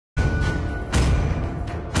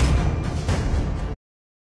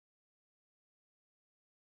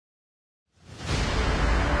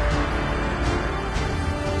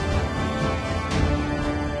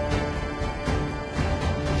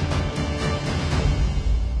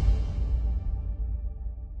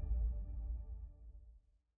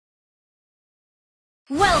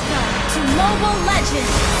Welcome to Mobile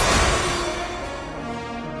Legends!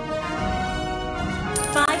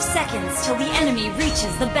 5 seconds till the enemy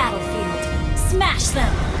reaches the battlefield. Smash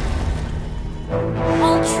them!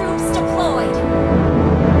 All troops deployed!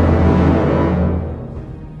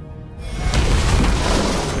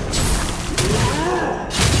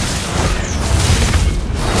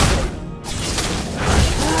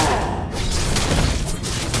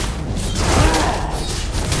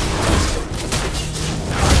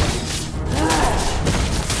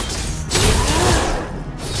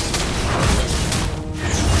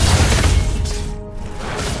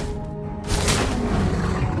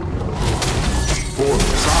 For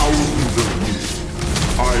thousands of years,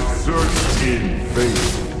 I've searched in vain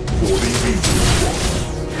for the Ancient One.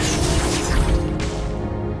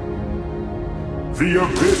 The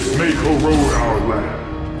Abyss may corrode our land,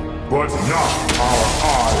 but not our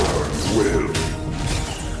iron will.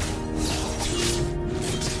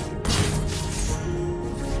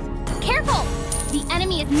 Careful! The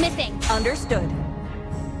enemy is missing. Understood.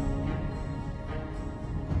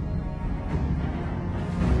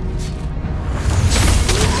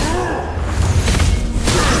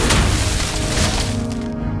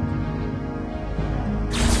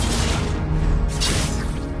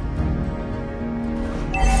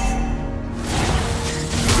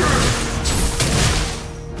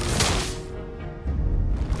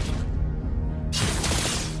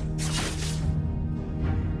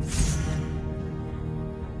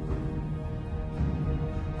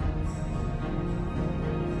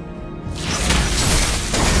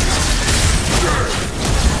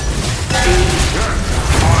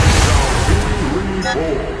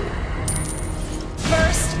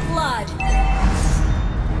 First blood.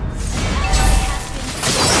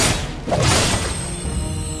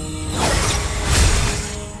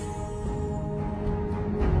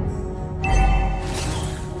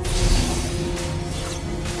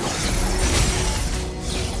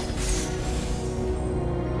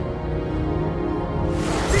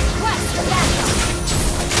 Request backup.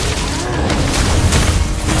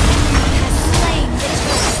 Has slain the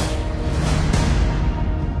turtle.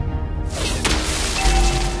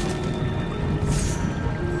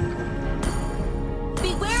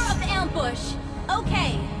 Beware of ambush.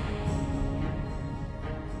 Okay.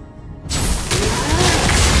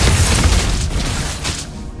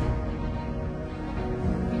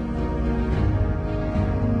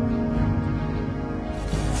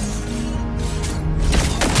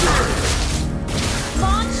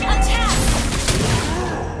 Launch attack.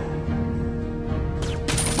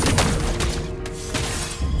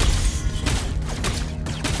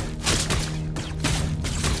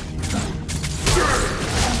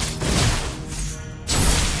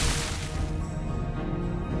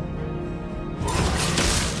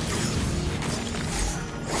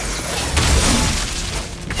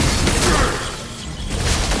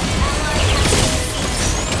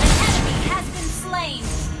 An enemy has been slain.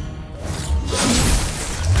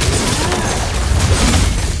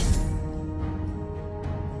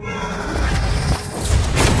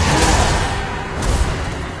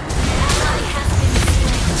 Ally has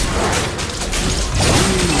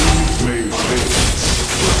May fail.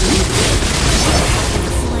 been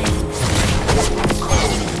slain.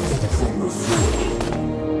 From the soil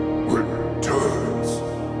returns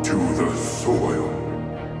to the soil.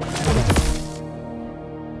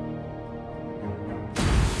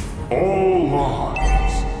 All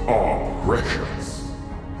lives are precious.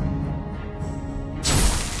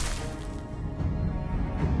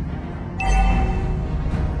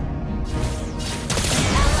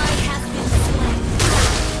 Ally has been slain.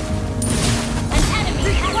 An enemy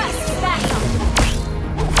request backup.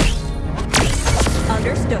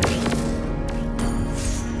 Understood.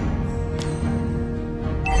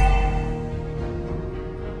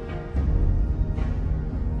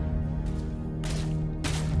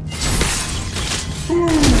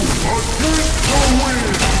 Against the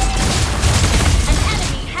wind! An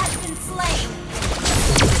enemy has been slain.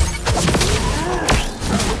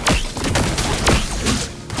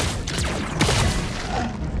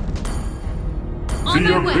 On The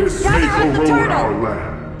my way. Abyss may Gather up the corrode turtle. our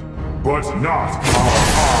land, but not our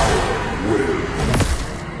iron will.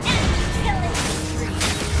 Killing spree.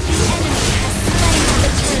 The enemy has slain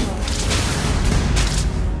the turtle.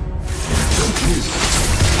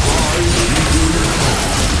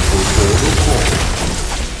 Before the fall.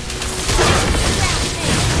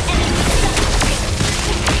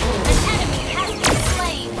 An enemy has been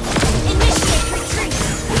slain. Initiate retreat.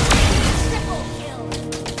 Triple kill.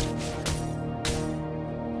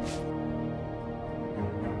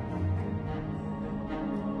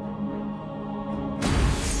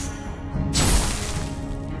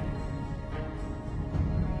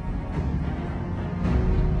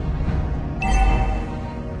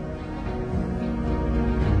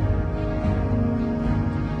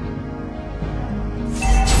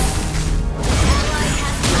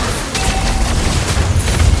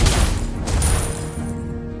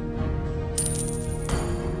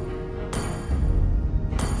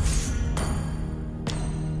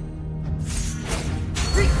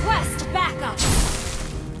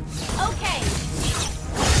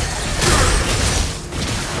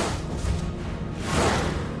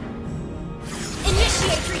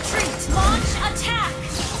 Launch attack!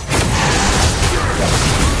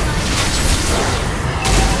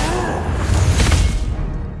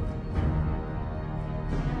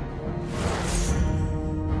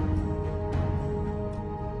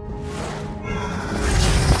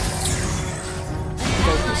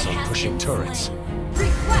 Focus on pushing turrets.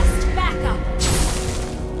 Request backup!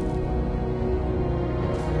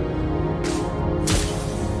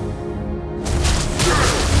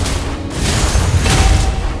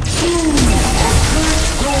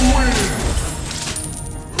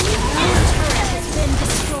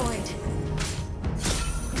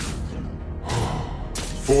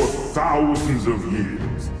 For thousands of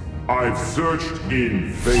years, I've searched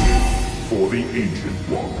in vain for the Ancient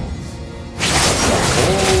Ones.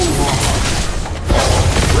 All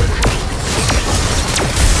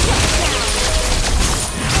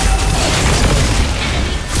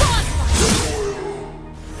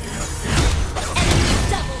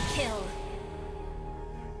Double kill!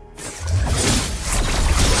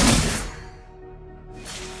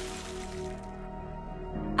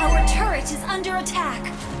 Our turret is under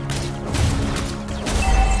attack!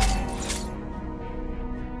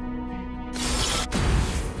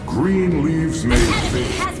 green leaves may Enemy fade,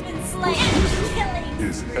 has been slain! Killing!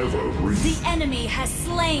 is ever reached. The enemy has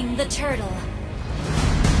slain the turtle!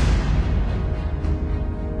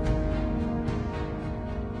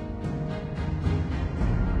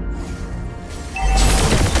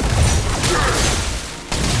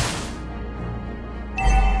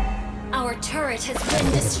 Our turret has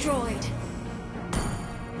been destroyed.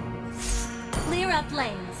 Clear up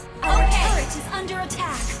lanes. Our turret is under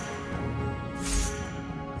attack.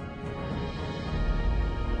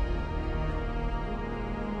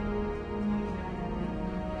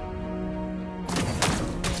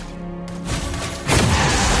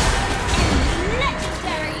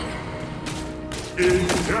 Legendary! In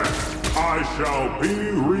death, I shall be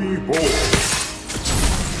reborn.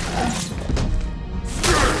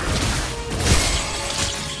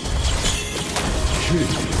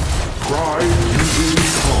 Pride using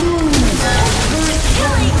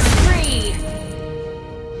Killing spree!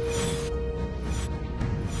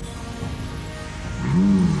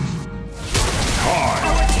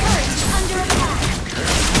 Our turret is under attack.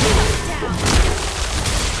 Down.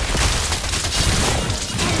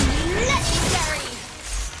 Enemy legendary!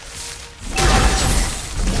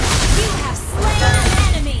 You have slain an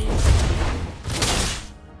enemy!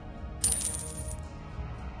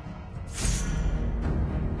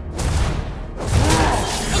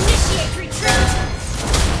 Initiate retreat!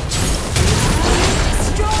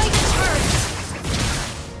 Destroy the turret!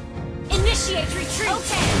 Initiate retreat!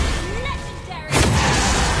 Okay! Legendary!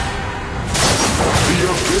 the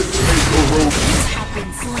abyss may corrode. You have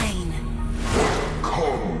been slain.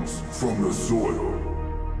 Comes from the soil,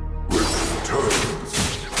 returns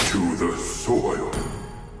to the soil.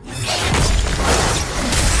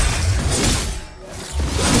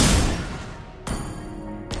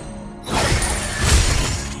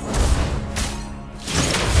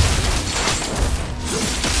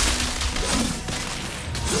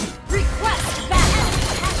 Request backup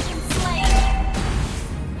has been slain.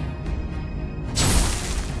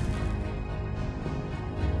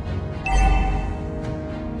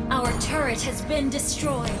 Our turret has been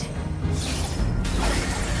destroyed.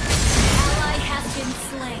 Ally has been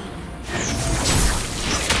slain.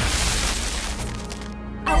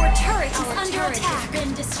 Our turret is under attack. Has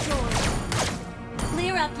been destroyed.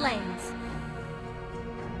 Clear up lanes.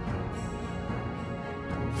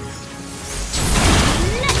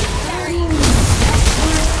 Legendary!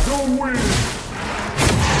 The wind!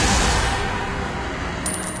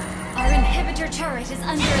 Our inhibitor turret is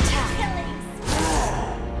under attack.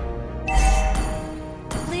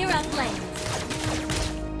 Clear up lanes.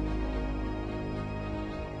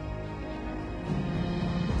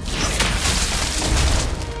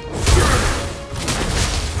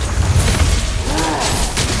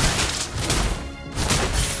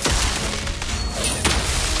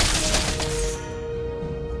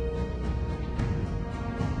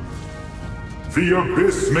 The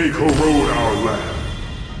abyss may corrode our land,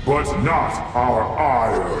 but not our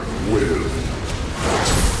iron will.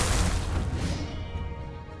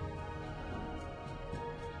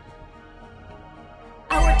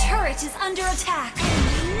 Our turret is under attack.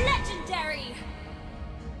 Legendary!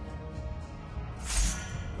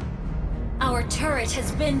 Our turret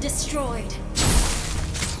has been destroyed.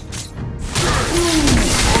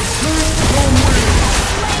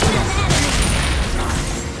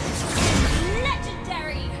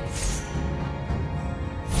 Legendary!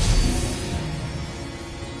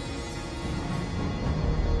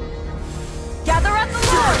 Gather up the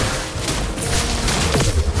Lord!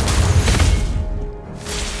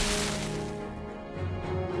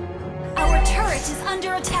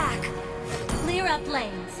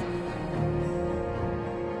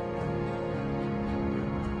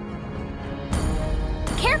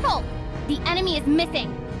 Careful! The enemy is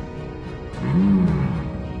missing.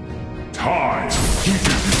 Time teaches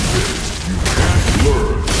you this. You can't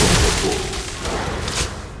learn from the book.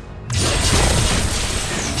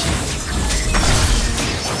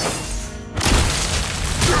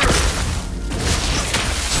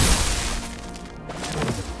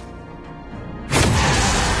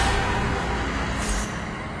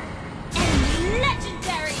 Enemy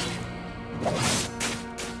legendary!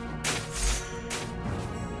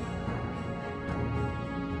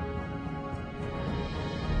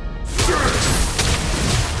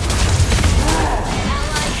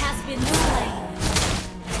 Ally has been slain.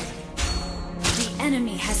 The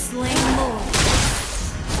enemy has slain Lord.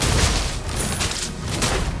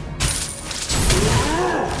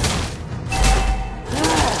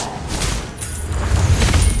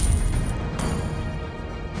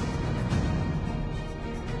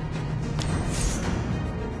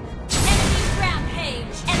 Enemy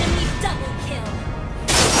rampage! Enemy double kill!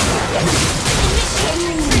 Initiate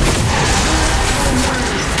retreat!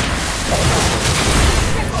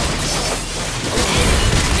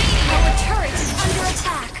 Our turret is under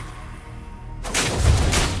attack! Our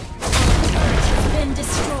turret has been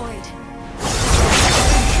destroyed. Our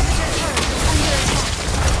inhibitor turret is under attack.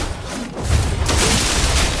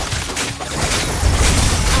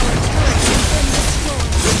 Our turret has been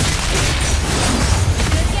destroyed.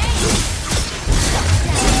 Good game! Shut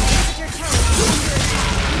down. Inhibitor turret is under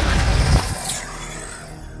attack.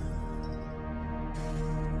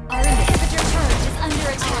 Our inhibitor turret is under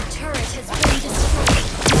attack. Our turret has been destroyed.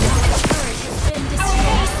 Our turret has been destroyed. Our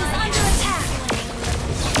base is under attack.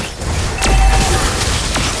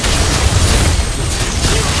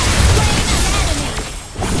 You have slain an enemy.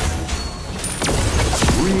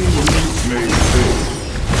 Green leaves may fade,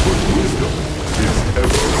 but wisdom is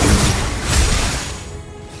ever green.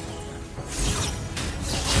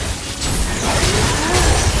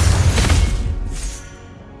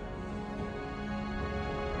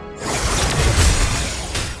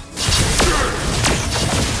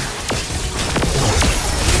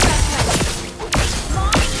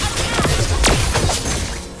 Launch attack.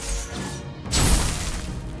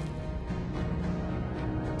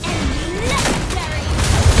 Enemy legendary.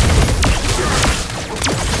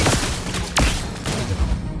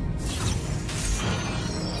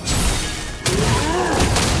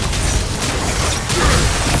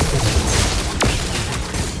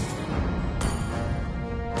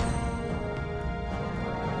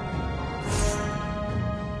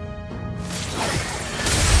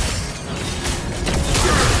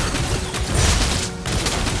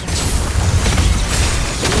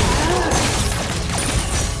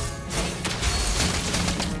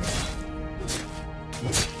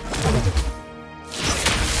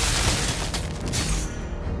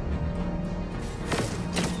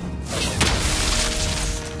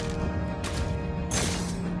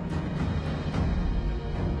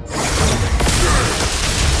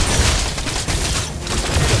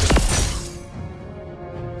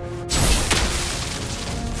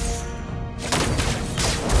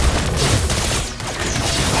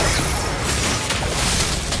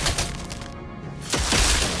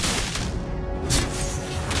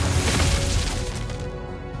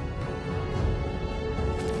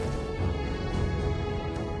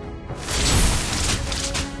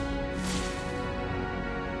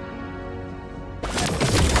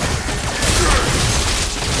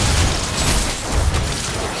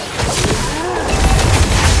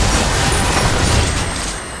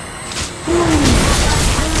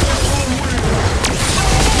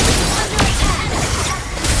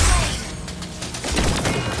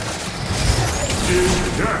 In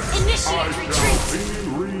death, Initiate I retreat. shall be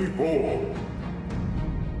reborn.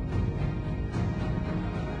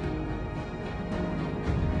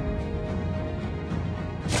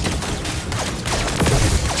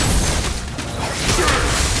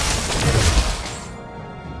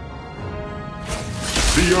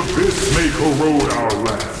 The abyss may corrode our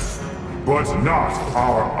land, but not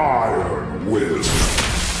our iron will.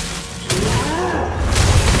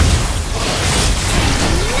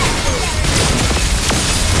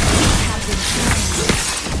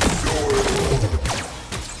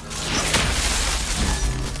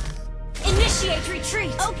 Initiate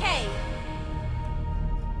retreat. Okay.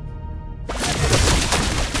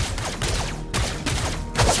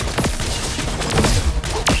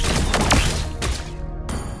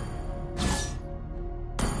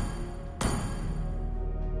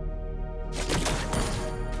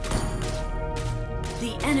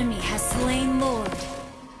 The enemy has slain Lord.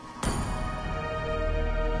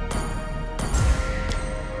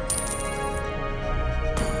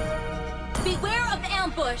 Beware of the ambush.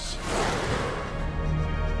 ambush!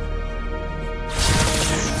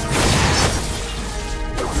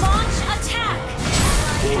 Launch attack!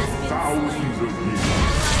 For thousands of years,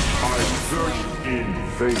 I've searched in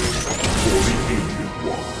vain for the Ancient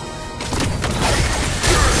One.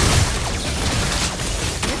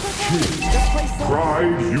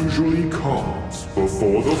 Pride usually comes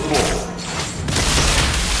before the fall.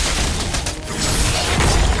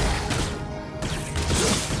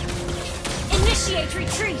 Initiate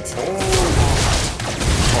retreat! All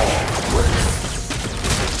are ready.